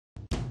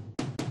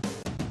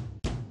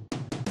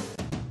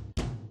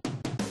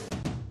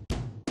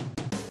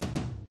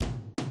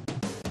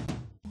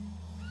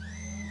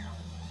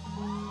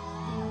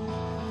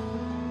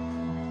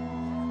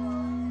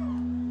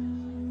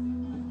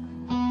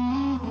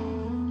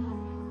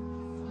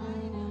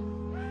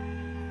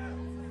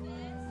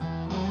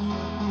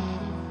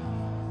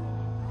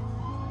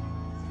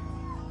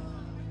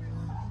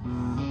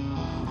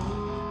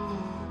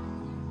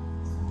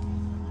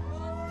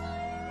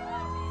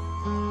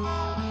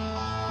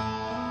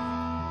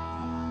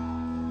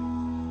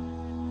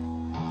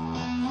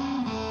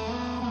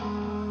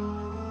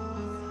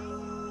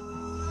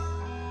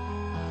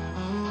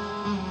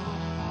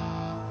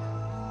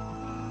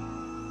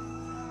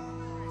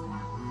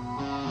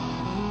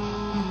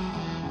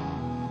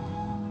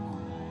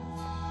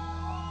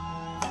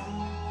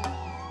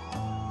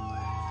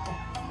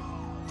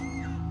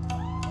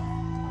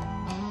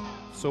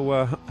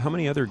So, how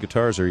many other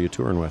guitars are you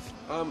touring with?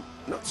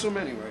 Not so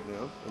many right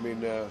now. I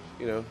mean,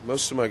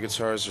 most of my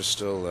guitars are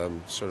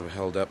still sort of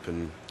held up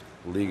in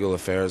legal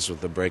affairs with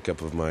the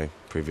breakup of my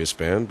previous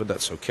band, but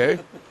that's okay.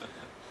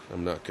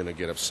 I'm not going to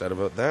get upset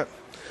about that.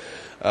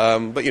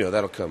 But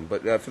that'll come.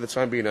 But for the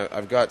time being,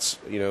 I've got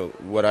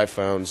what I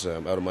found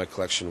out of my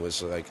collection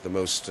was like the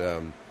most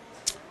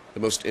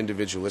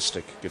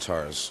individualistic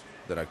guitars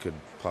that I could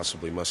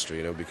possibly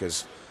muster.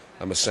 Because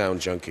I'm a sound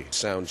junkie,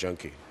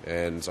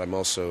 and I'm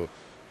also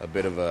a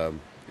bit of a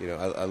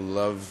I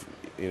love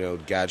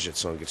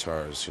gadgets on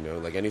guitars.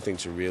 Like anything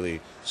to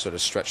really sort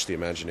of stretch the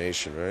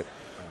imagination, right?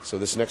 So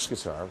this next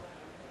guitar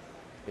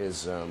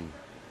is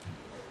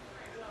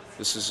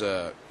this is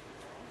a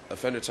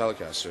Fender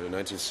Telecaster, a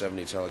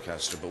 1970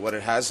 Telecaster, but what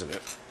it has in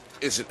it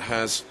is it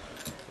has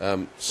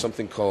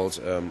something called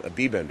a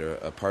B-bender,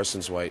 a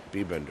Parsons White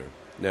B-bender.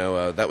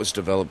 Now, that was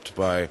developed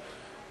by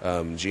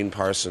Gene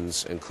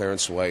Parsons and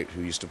Clarence White,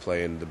 who used to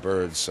play in the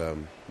Byrds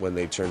when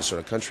they turned sort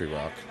of country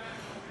rock.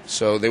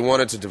 So they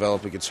wanted to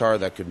develop a guitar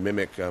that could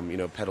mimic,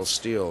 pedal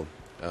steel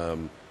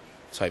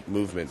type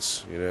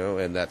movements,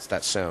 and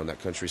that sound,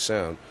 that country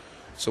sound.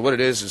 So what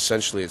it is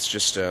essentially, it's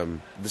just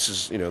this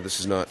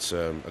is not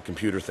a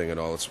computer thing at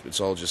all. It's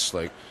all just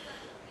like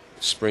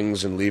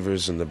springs and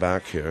levers in the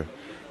back here.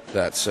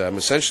 That's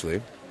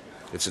essentially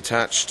it's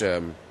attached.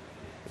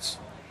 It's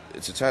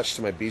attached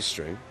to my B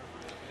string,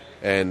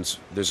 and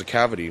there's a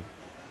cavity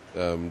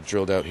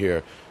drilled out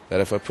here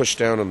that if I push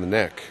down on the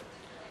neck,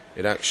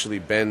 it actually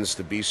bends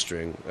the B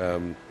string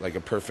like a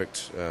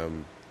perfect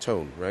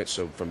tone, right?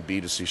 So from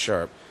B to C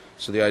sharp.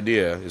 So the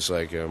idea is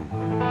like. So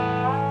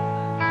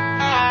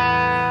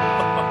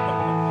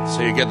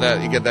you get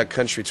that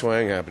country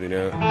twang happening,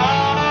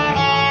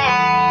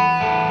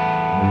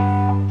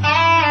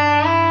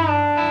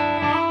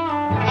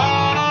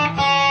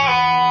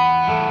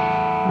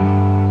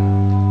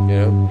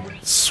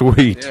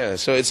 Sweet. Yeah,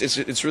 so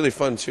it's really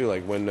fun too.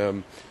 Like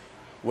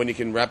when you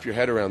can wrap your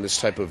head around this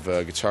type of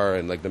guitar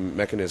and like the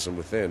mechanism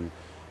within,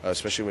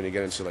 especially when you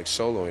get into like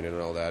soloing and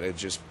all that,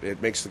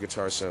 it makes the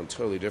guitar sound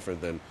totally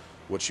different than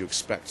what you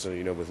expect,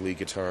 with lead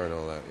guitar and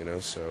all that,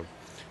 So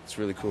it's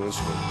a really cool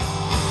instrument.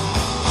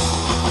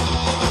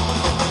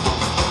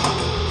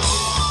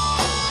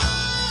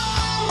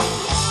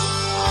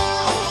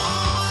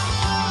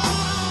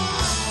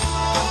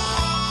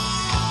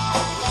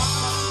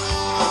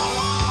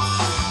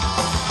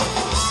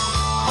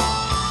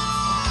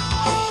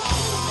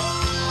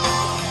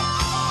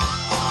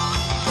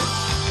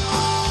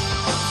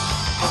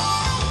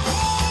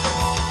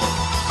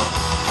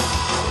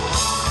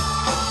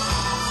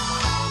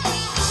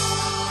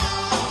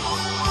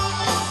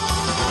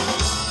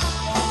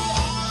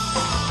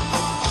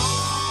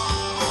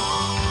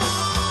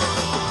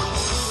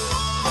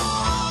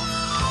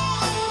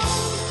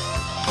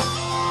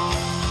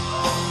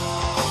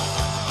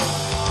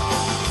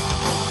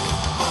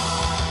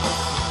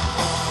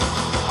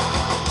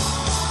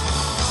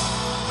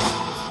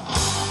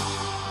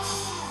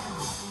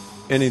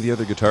 Any of the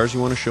other guitars you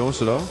want to show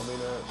us at all? I mean,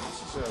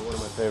 this is one of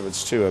my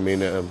favorites too. I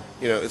mean,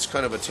 it's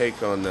kind of a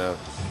take on, to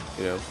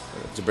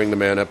bring the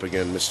man up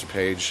again, Mr.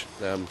 Page.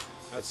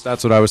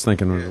 That's what I was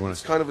thinking.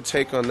 It's kind of a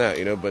take on that,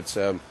 but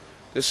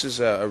this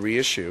is a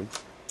reissue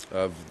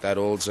of that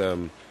old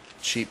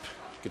cheap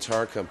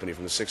guitar company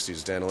from the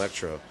 '60s, Dan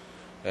Electro,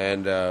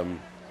 and I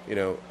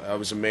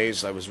was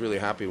amazed. I was really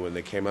happy when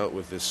they came out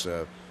with this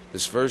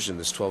version,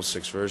 this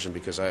 12/6 version,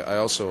 because I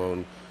also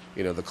own.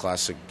 The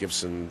classic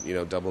Gibson,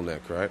 double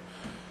neck, right?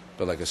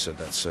 But like I said,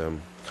 that's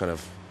kind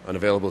of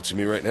unavailable to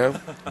me right now.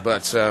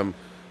 But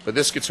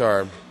this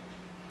guitar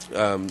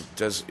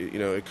does,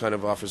 it kind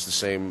of offers the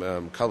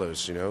same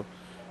colors,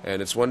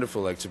 and it's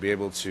wonderful, like to be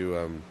able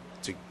to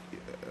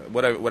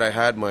what I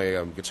had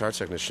my guitar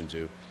technician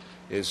do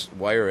is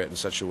wire it in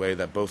such a way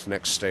that both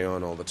necks stay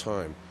on all the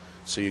time,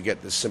 so you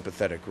get this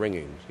sympathetic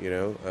ringing,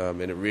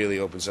 and it really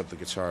opens up the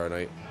guitar.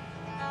 And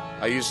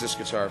I use this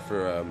guitar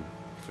for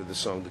the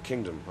song "The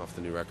Kingdom" off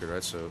the new record,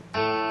 right? So.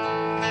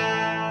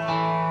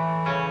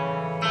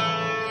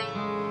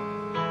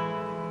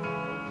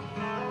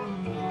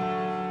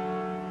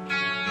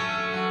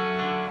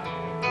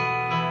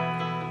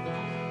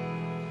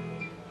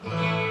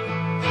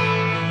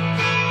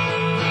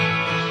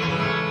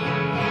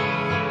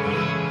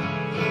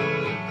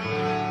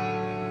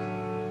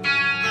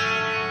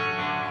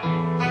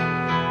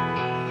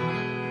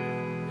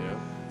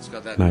 It's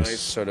got that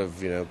nice sort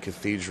of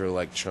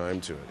cathedral-like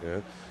chime to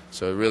it.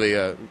 So really,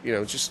 I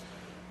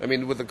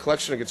mean, with the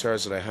collection of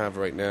guitars that I have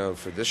right now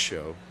for this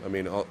show, I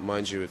mean,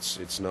 mind you,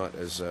 it's not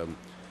as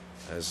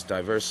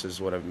diverse as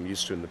what I'm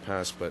used to in the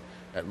past, but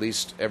at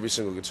least every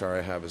single guitar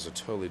I have is a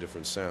totally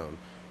different sound,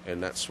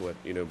 and that's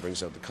what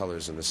brings out the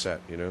colors in the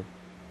set,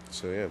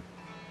 So yeah.